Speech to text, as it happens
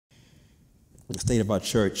the state of our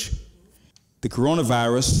church, the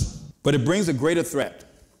coronavirus, but it brings a greater threat.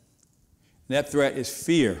 And that threat is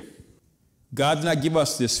fear. God did not give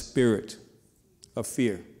us this spirit of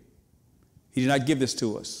fear. He did not give this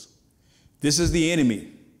to us. This is the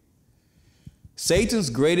enemy. Satan's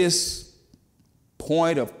greatest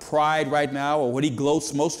point of pride right now, or what he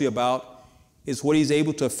gloats mostly about, is what he's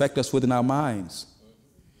able to affect us with in our minds.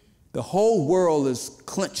 The whole world is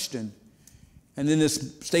clenched and in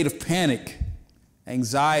this state of panic,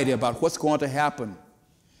 anxiety about what's going to happen.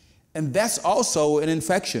 And that's also an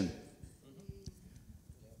infection.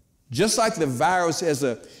 Just like the virus has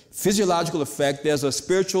a physiological effect, there's a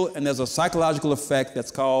spiritual and there's a psychological effect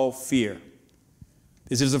that's called fear.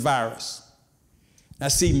 This is a virus. I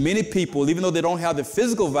see many people, even though they don't have the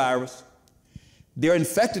physical virus, they're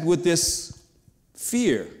infected with this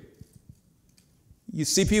fear. You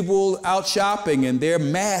see people out shopping and they're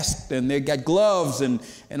masked and they got gloves and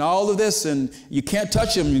all of this, and you can't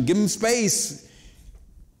touch them, you give them space.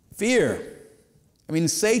 Fear. I mean,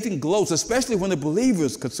 Satan gloats, especially when the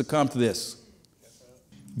believers could succumb to this.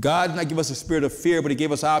 God did not give us a spirit of fear, but he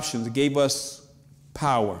gave us options. He gave us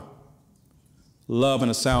power, love, and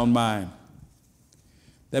a sound mind.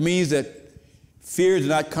 That means that fear did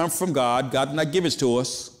not come from God. God did not give it to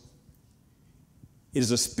us. It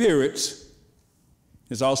is a spirit.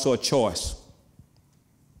 It's also a choice.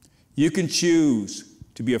 You can choose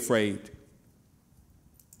to be afraid.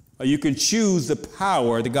 Or you can choose the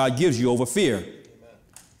power that God gives you over fear.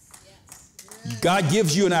 God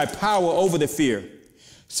gives you and I power over the fear.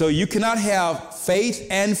 So you cannot have faith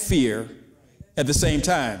and fear at the same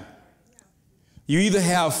time. You either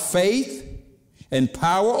have faith and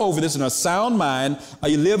power over this in a sound mind, or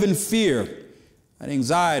you live in fear and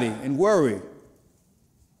anxiety and worry.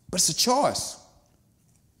 But it's a choice.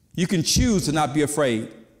 You can choose to not be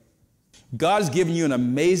afraid. God has given you an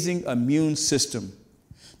amazing immune system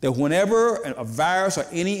that whenever a virus or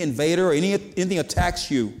any invader or anything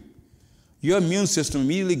attacks you, your immune system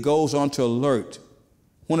immediately goes on to alert.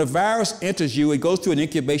 When a virus enters you, it goes through an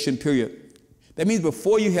incubation period. That means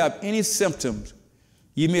before you have any symptoms,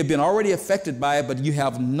 you may have been already affected by it, but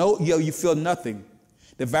you feel nothing.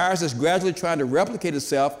 The virus is gradually trying to replicate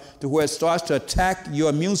itself to where it starts to attack your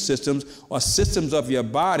immune systems or systems of your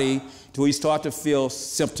body to where you start to feel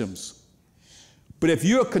symptoms. But if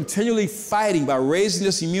you're continually fighting by raising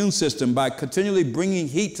this immune system, by continually bringing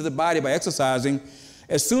heat to the body by exercising,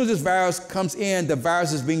 as soon as this virus comes in, the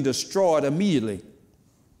virus is being destroyed immediately.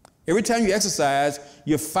 Every time you exercise,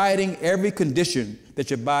 you're fighting every condition that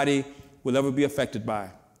your body will ever be affected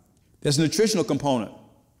by. There's a nutritional component.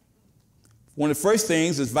 One of the first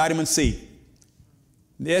things is vitamin C.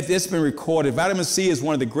 It's been recorded. Vitamin C is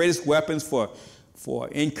one of the greatest weapons for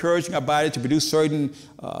encouraging our body to produce certain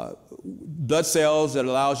blood cells that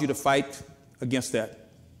allows you to fight against that.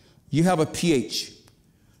 You have a pH.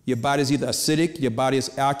 Your body is either acidic, your body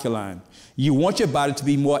is alkaline. You want your body to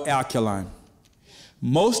be more alkaline.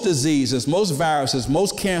 Most diseases, most viruses,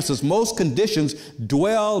 most cancers, most conditions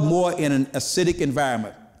dwell more in an acidic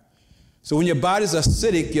environment. So when your body is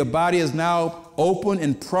acidic, your body is now open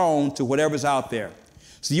and prone to whatever's out there.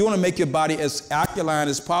 So you want to make your body as alkaline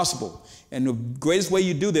as possible. And the greatest way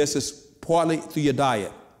you do this is partly through your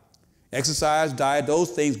diet. Exercise, diet, those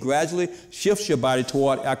things gradually shifts your body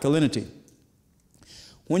toward alkalinity.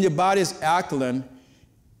 When your body is alkaline,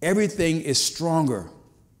 everything is stronger.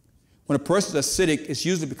 When a person is acidic, it's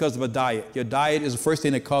usually because of a diet. Your diet is the first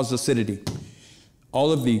thing that causes acidity.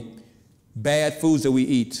 All of the bad foods that we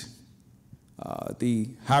eat, the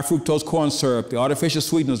high fructose corn syrup, the artificial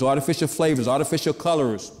sweeteners, the artificial flavors, artificial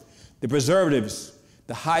colors, the preservatives,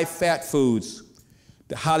 the high fat foods,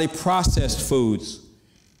 the highly processed foods,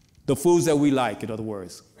 the foods that we like, in other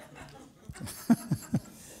words.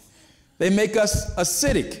 They make us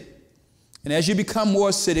acidic. And as you become more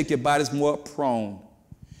acidic, your body's more prone.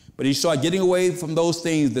 But you start getting away from those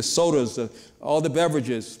things, the sodas, all the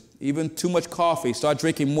beverages, even too much coffee, start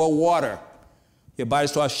drinking more water. Your body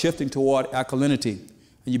starts shifting toward alkalinity,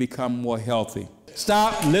 and you become more healthy.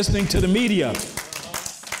 Stop listening to the media.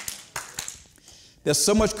 There's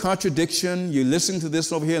so much contradiction. You're listening to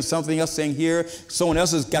this over here and something else saying here. Someone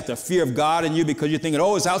else has got the fear of God in you because you're thinking,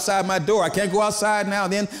 oh, it's outside my door. I can't go outside now.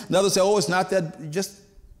 Then another say, oh, it's not that. Just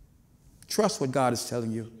trust what God is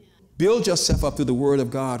telling you. Build yourself up through the Word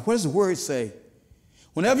of God. What does the Word say?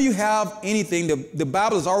 Whenever you have anything, the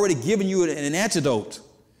Bible has already given you an antidote,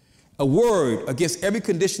 a word against every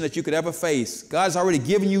condition that you could ever face. God has already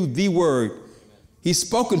given you the Word. He's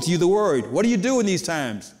spoken to you the Word. What do you do in these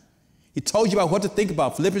times? He told you about what to think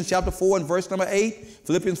about. Philippians chapter 4 and verse number 8.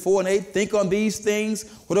 Philippians 4 and 8. Think on these things,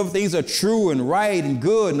 whatever things are true and right and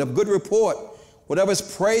good and of good report. whatever is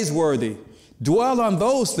praiseworthy. Dwell on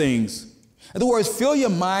those things. In other words, fill your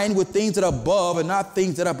mind with things that are above and not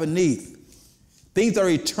things that are beneath. Things that are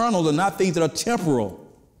eternal and not things that are temporal.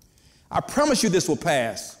 I promise you this will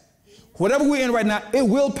pass. Whatever we're in right now, it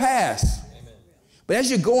will pass. Amen. But as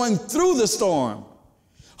you're going through the storm,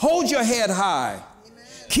 hold your head high. Amen.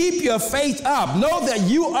 Keep your faith up. Know that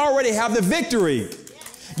you already have the victory.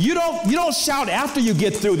 You don't shout after you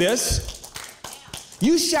get through this.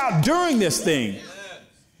 You shout during this thing.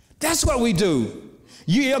 That's what we do.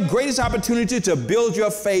 Your greatest opportunity to build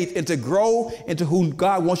your faith and to grow into who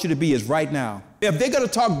God wants you to be is right now. If they're going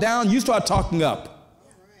to talk down, you start talking up.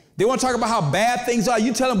 They want to talk about how bad things are.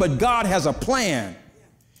 You tell them, but God has a plan.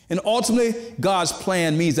 And ultimately, God's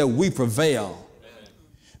plan means that we prevail.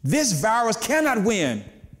 This virus cannot win.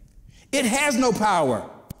 It has no power.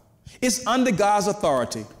 It's under God's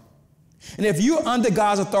authority. And if you're under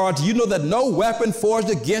God's authority, you know that no weapon forged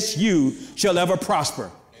against you shall ever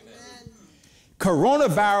prosper. Amen.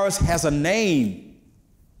 Coronavirus has a name.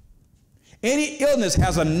 Any illness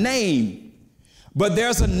has a name. But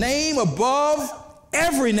there's a name above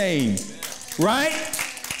every name. Right?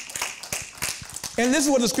 And this is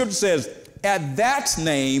what the scripture says. At that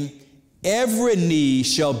name, every knee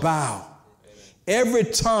shall bow. Every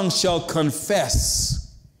tongue shall confess.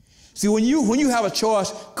 See, when you have a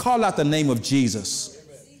choice, call out the name of Jesus.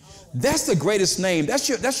 That's the greatest name. That's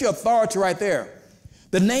your authority right there.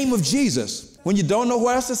 The name of Jesus. When you don't know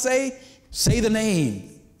what else to say the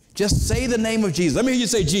name. Just say the name of Jesus. Let me hear you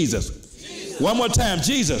say Jesus. Jesus. One more time,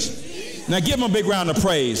 Jesus. Jesus. Now give him a big round of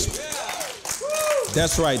praise.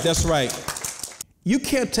 That's right, that's right. You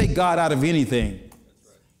can't take God out of anything.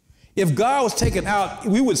 If God was taken out,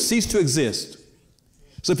 we would cease to exist.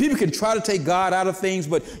 So people can try to take God out of things,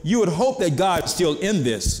 but you would hope that God is still in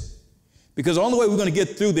this. Because the only way we're going to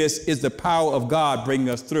get through this is the power of God bringing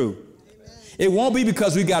us through. Amen. It won't be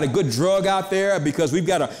because we got a good drug out there, because we've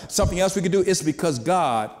got something else we can do. It's because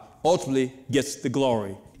God ultimately gets the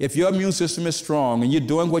glory. If your immune system is strong and you're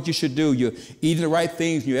doing what you should do, you're eating the right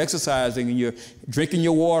things, you're exercising, and you're drinking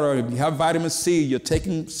your water, you have vitamin C, you're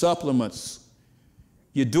taking supplements,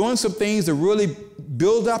 you're doing some things to really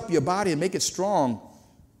build up your body and make it strong,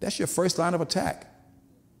 that's your first line of attack.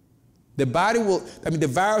 The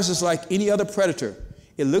virus is like any other predator.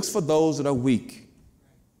 It looks for those that are weak.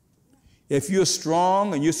 If you're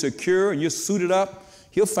strong and you're secure and you're suited up,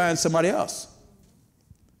 he'll find somebody else.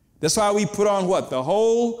 That's why we put on what? The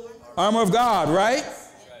whole armor of God, right?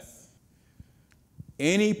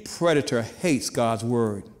 Any predator hates God's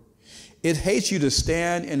word. It hates you to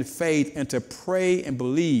stand in faith and to pray and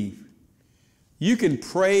believe. You can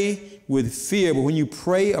pray with fear, but when you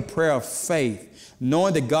pray a prayer of faith,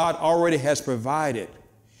 knowing that God already has provided,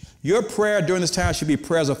 your prayer during this time should be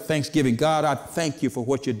prayers of thanksgiving. God, I thank you for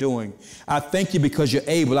what you're doing. I thank you because you're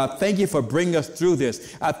able. I thank you for bringing us through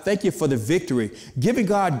this. I thank you for the victory. Giving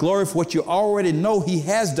God glory for what you already know he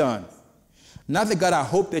has done. Not that, God, I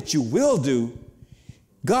hope that you will do.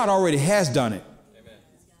 God already has done it. Amen.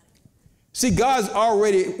 See, God's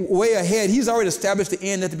already way ahead. He's already established the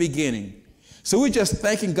end at the beginning. So we're just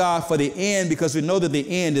thanking God for the end because we know that the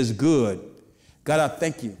end is good. God, I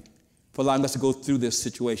thank you for allowing us to go through this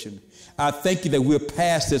situation. I thank you that we're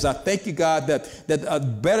past this. I thank you, God,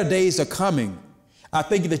 that better days are coming. I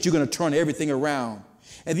thank you that you're going to turn everything around.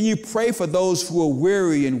 And then you pray for those who are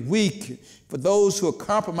weary and weak, for those who are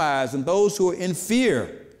compromised and those who are in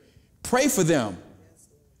fear. Pray for them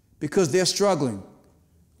because they're struggling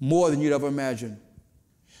more than you'd ever imagine.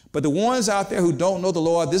 But the ones out there who don't know the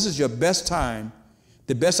Lord, this is your best time,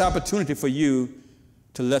 the best opportunity for you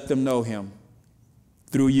to let them know him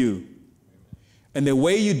through you. And the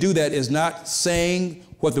way you do that is not saying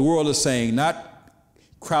what the world is saying, not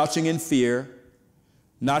crouching in fear,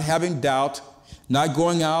 not having doubt, not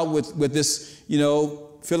going out with this,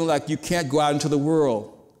 feeling like you can't go out into the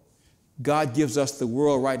world. God gives us the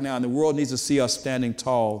world right now, and the world needs to see us standing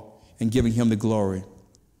tall and giving him the glory.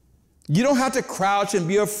 You don't have to crouch and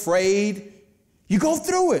be afraid. You go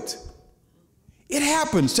through it. It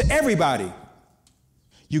happens to everybody.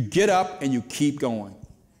 You get up and you keep going.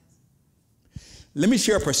 Let me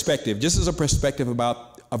share a perspective. This is a perspective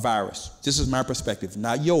about a virus. This is my perspective,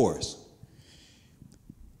 not yours.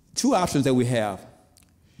 Two options that we have.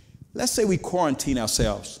 Let's say we quarantine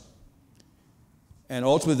ourselves, and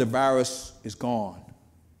ultimately the virus is gone.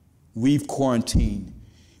 We've quarantined.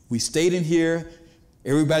 We stayed in here.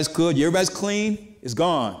 Everybody's good. Everybody's clean. It's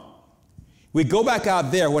gone. We go back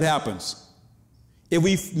out there. What happens? If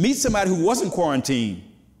we meet somebody who wasn't quarantined,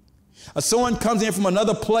 or someone comes in from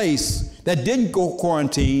another place that didn't go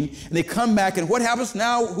quarantine, and they come back, and what happens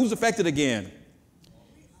now? Who's affected again?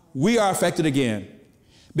 we are affected again.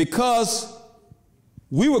 Because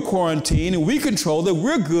we were quarantined and we controlled it,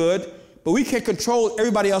 we're good, but we can't control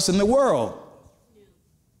everybody else in the world.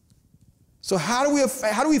 So how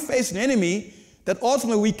do we face an enemy that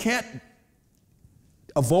ultimately we can't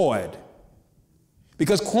avoid?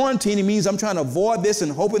 Because quarantining means I'm trying to avoid this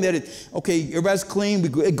and hoping that everybody's clean,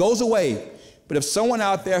 it goes away. But if someone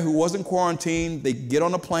out there who wasn't quarantined, they get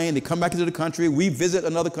on a plane, they come back into the country, we visit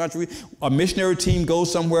another country, a missionary team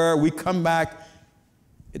goes somewhere, we come back,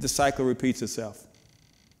 the cycle repeats itself.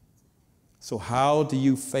 So how do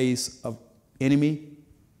you face an enemy?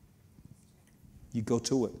 You go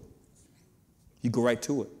to it. You go right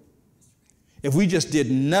to it. If we just did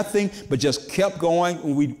nothing but just kept going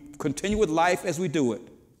and we continue with life as we do it,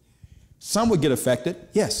 some would get affected,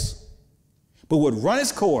 yes, but would run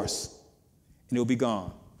its course and it'll be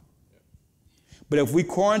gone. But if we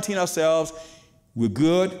quarantine ourselves, we're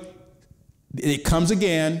good, it comes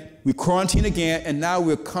again, we quarantine again, and now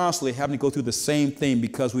we're constantly having to go through the same thing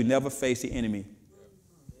because we never face the enemy.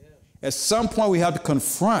 At some point we have to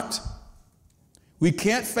confront. We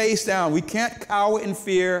can't face down, we can't cower in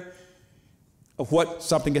fear of what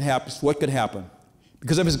could happen.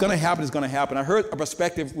 Because if it's going to happen, it's going to happen. I heard a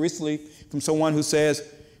perspective recently from someone who says,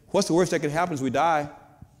 what's the worst that could happen is we die.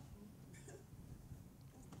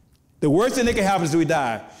 The worst thing that could happen is we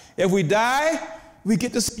die. If we die, we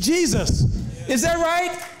get to see Jesus. Is that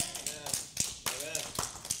right?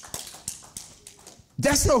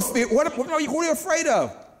 That's no fear. What are you afraid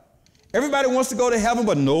of? Everybody wants to go to heaven,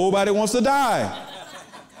 but nobody wants to die.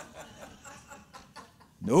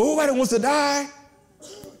 Nobody wants to die.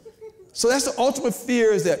 So that's the ultimate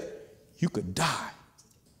fear, is that you could die.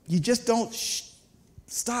 You just don't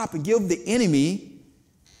stop and give the enemy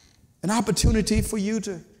an opportunity for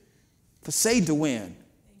Satan to win.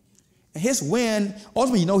 And his win,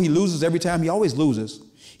 ultimately, he loses every time. He always loses.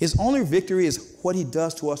 His only victory is what he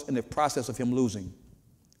does to us in the process of him losing.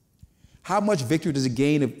 How much victory does he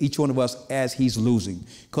gain of each one of us as he's losing?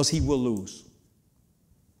 Because he will lose.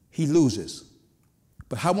 He loses.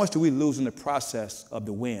 But how much do we lose in the process of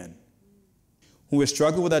the win? When we're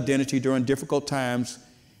struggling with identity during difficult times,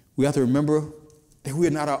 we have to remember that we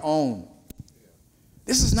are not our own.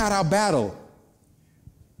 This is not our battle.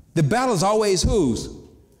 The battle is always whose?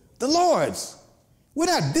 The Lord's.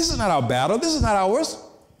 This is not our battle. This is not ours.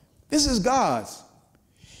 This is God's.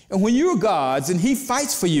 And when you're God's and he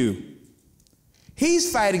fights for you,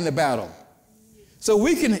 he's fighting the battle. So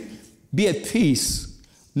we can be at peace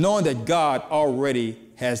knowing that God already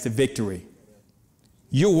has the victory.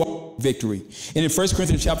 Your victory. And in 1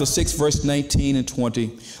 Corinthians chapter 6, verse 19 and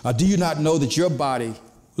 20, do you not know that your body,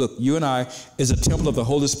 look, you and I, is a temple of the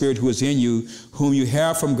Holy Spirit who is in you, whom you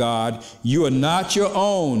have from God? You are not your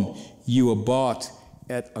own. You were bought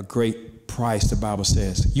at a great price, the Bible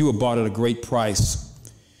says. You were bought at a great price.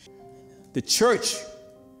 The church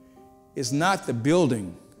is not the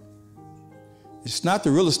building. It's not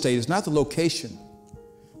the real estate. It's not the location.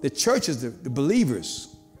 The church is the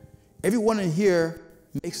believers. Everyone in here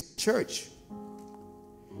makes the church.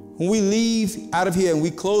 When we leave out of here and we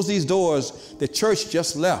close these doors, the church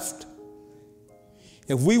just left.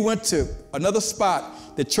 If we went to another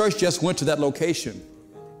spot, the church just went to that location.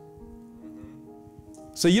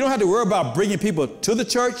 So you don't have to worry about bringing people to the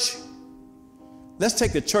church. Let's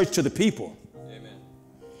take the church to the people. Amen.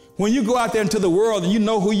 When you go out there into the world and you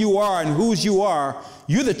know who you are and whose you are,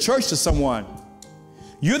 you're the church to someone.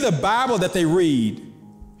 You're the Bible that they read.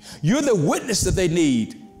 You're the witness that they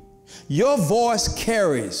need. Your voice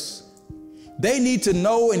carries. They need to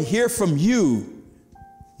know and hear from you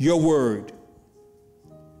your word.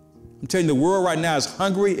 I'm telling you, the world right now is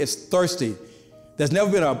hungry, it's thirsty. There's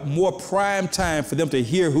never been a more prime time for them to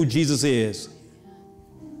hear who Jesus is.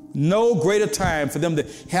 No greater time for them to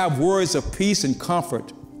have words of peace and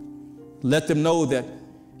comfort. Let them know that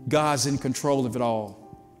God's in control of it all.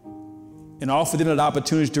 And offer them an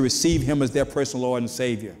opportunity to receive him as their personal Lord and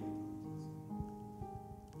Savior.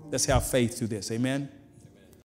 Let's have faith through this. Amen.